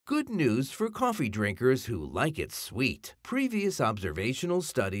Good news for coffee drinkers who like it sweet. Previous observational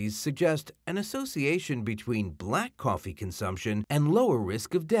studies suggest an association between black coffee consumption and lower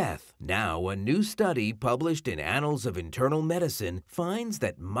risk of death. Now, a new study published in Annals of Internal Medicine finds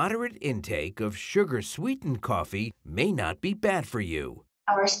that moderate intake of sugar-sweetened coffee may not be bad for you.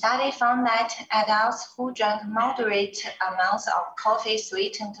 Our study found that adults who drank moderate amounts of coffee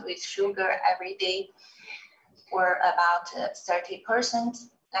sweetened with sugar every day were about 30%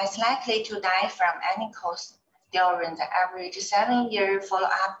 less likely to die from any cause during the average 7-year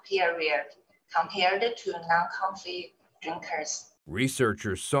follow-up period compared to non-coffee drinkers.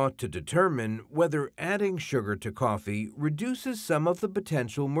 Researchers sought to determine whether adding sugar to coffee reduces some of the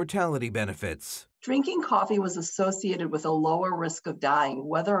potential mortality benefits. Drinking coffee was associated with a lower risk of dying,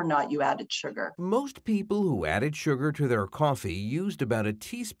 whether or not you added sugar. Most people who added sugar to their coffee used about a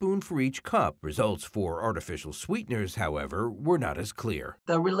teaspoon for each cup. Results for artificial sweeteners, however, were not as clear.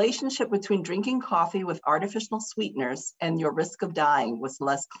 The relationship between drinking coffee with artificial sweeteners and your risk of dying was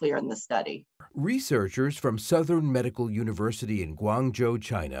less clear in the study. Researchers from Southern Medical University in Guangzhou,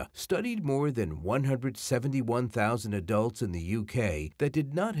 China, studied more than 171,000 adults in the UK that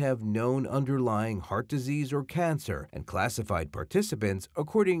did not have known underlying heart disease or cancer and classified participants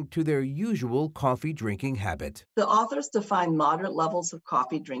according to their usual coffee drinking habit. The authors defined moderate levels of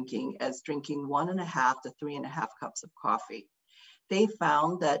coffee drinking as drinking 1.5 to 3.5 cups of coffee. They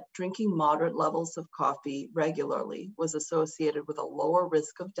found that drinking moderate levels of coffee regularly was associated with a lower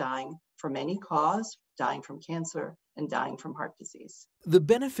risk of dying from any cause, dying from cancer, and dying from heart disease. The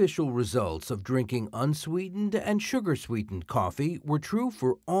beneficial results of drinking unsweetened and sugar-sweetened coffee were true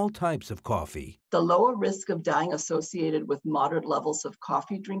for all types of coffee. The lower risk of dying associated with moderate levels of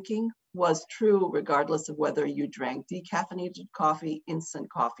coffee drinking was true regardless of whether you drank decaffeinated coffee, instant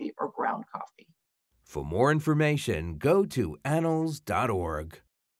coffee, or ground coffee. For more information, go to annals.org.